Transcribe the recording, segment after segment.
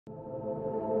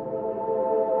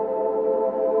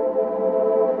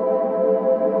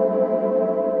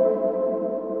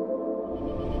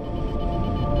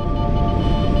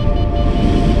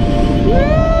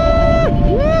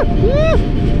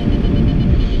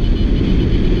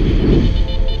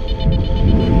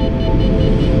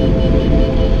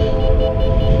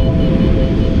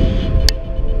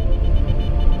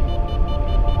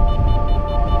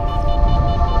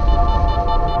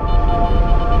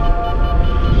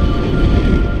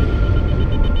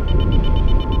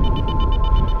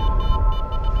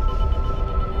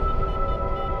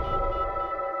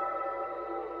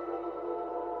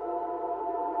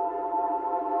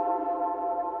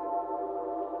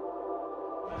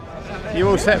You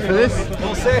all set for this?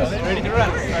 All set, ready to run.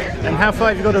 And how far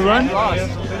have you got to run?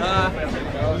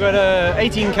 We've got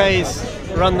 18 Ks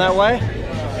run that way,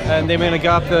 and then we're going to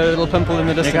go up the little pimple in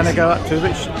the distance. You're going to go up to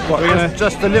which? What,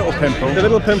 just the little pimple? The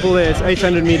little pimple there, it's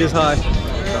 800 meters high.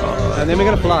 And then we're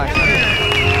going to fly.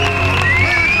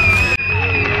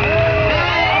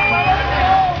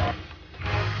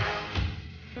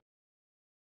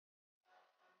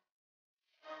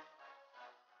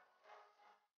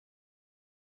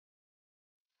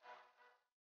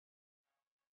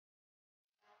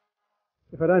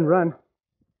 If I don't run,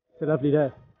 it's a lovely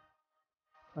day.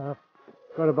 I've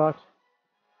got about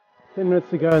 10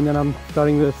 minutes to go and then I'm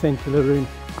starting the ascent to Laroon.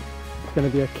 It's going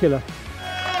to be a killer.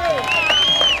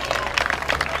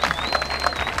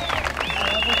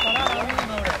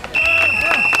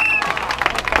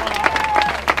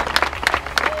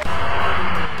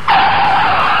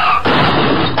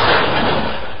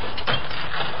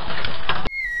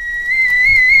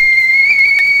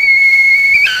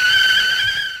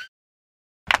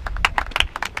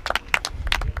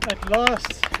 At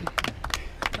last!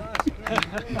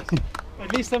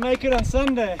 At least I make it on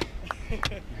Sunday.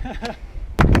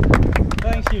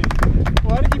 Thank you.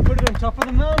 Why did you put it on top of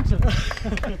the mountain?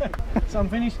 So I'm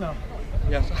finished now?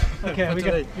 Yes. Okay, we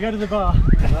go to the bar.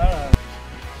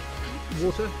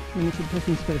 Water? We need some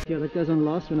packing space. Yeah, that goes on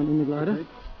last when I'm in the glider. Okay.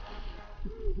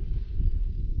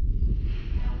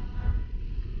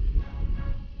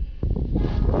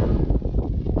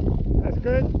 That's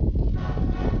good.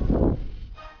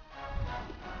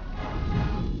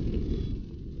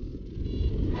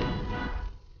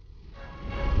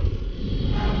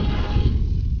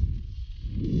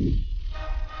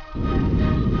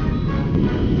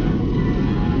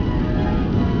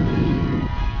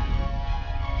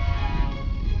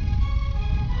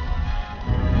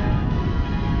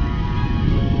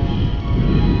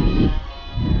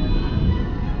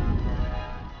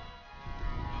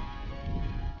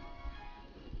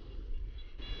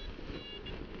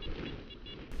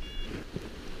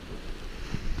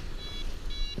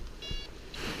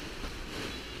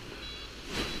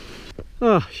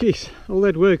 Oh, jeez, all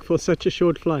that work for such a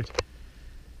short flight.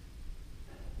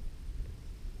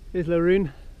 Here's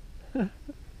Laroon.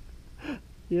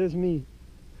 Here's me.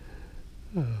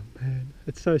 Oh man,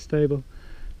 it's so stable.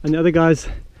 And the other guys,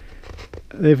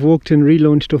 they've walked and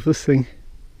relaunched off this thing.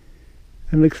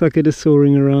 And it looks like it is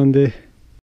soaring around there.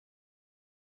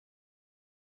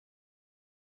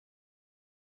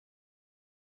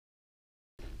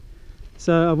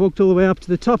 So I've walked all the way up to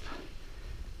the top.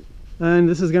 And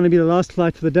this is going to be the last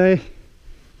flight for the day.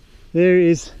 There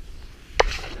is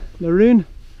Laroon,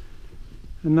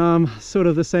 and now I'm sort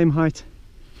of the same height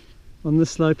on this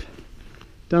slope.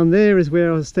 Down there is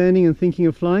where I was standing and thinking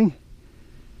of flying,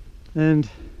 and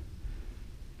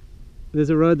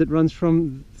there's a road that runs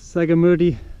from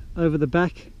Sagamurdi over the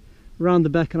back, around the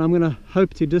back, and I'm going to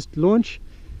hope to just launch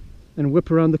and whip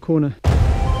around the corner.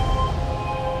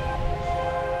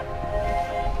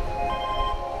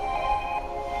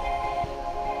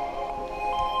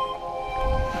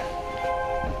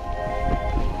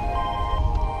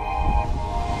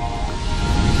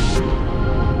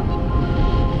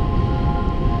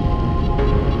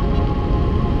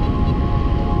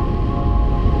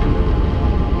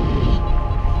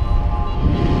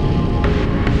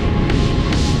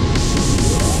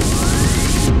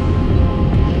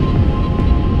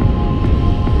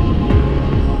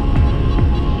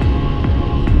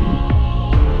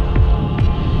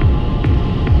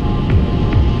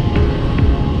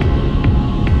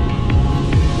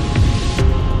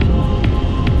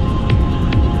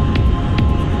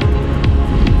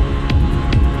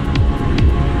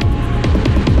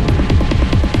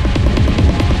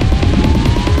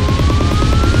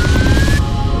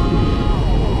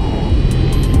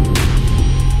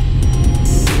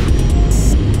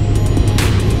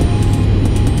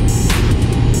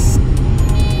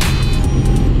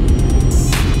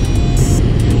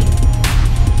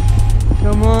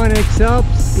 Up,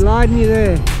 slide me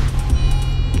there.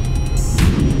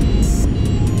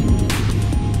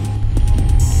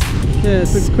 Okay,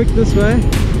 so it's quick this way.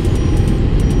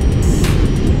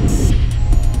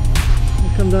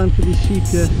 I'll come down for these sheep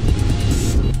here.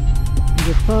 There's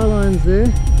a power lines there.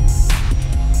 So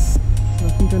I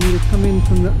think I need to come in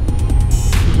from the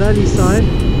valley side.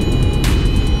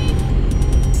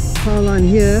 Power line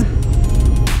here.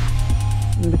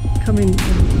 I'm going to come in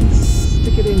and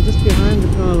stick it in just behind the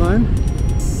power line.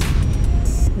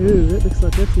 Ooh, that looks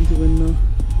like that's into wind now.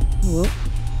 Oh well,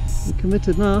 we're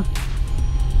committed now.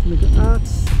 I'm going to go out.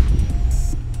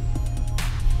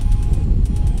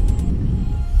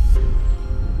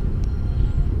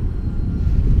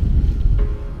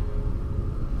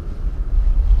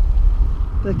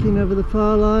 Back in over the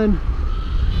power line.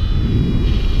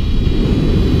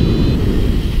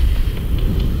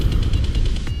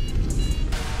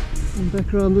 And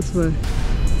back around this way.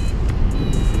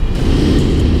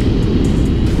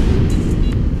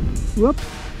 Whoop!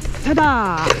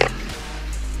 Ta-da!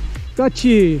 Got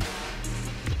you!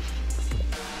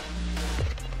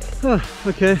 Oh,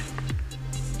 okay.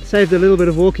 Saved a little bit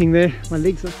of walking there. My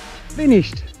legs are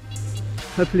finished.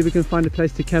 Hopefully we can find a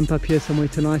place to camp up here somewhere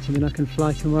tonight, and then I can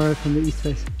fly tomorrow from the east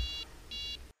face.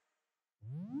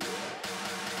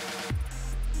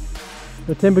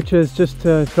 The temperature is just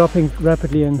dropping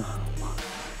rapidly and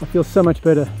I feel so much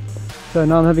better. So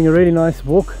now I'm having a really nice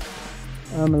walk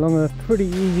along a pretty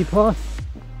easy path.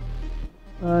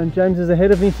 And James is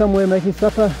ahead of me somewhere making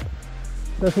supper,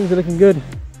 so things are looking good.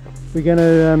 We're going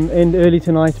to end early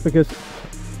tonight because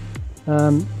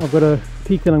I've got a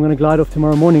peak that I'm going to glide off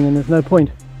tomorrow morning, and there's no point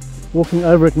walking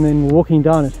over it and then walking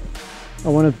down it. I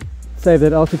want to save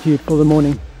that altitude for the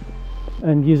morning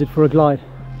and use it for a glide,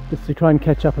 just to try and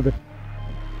catch up a bit.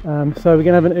 So we're going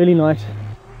to have an early night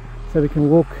so we can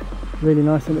walk really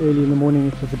nice and early in the morning,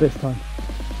 which is the best time.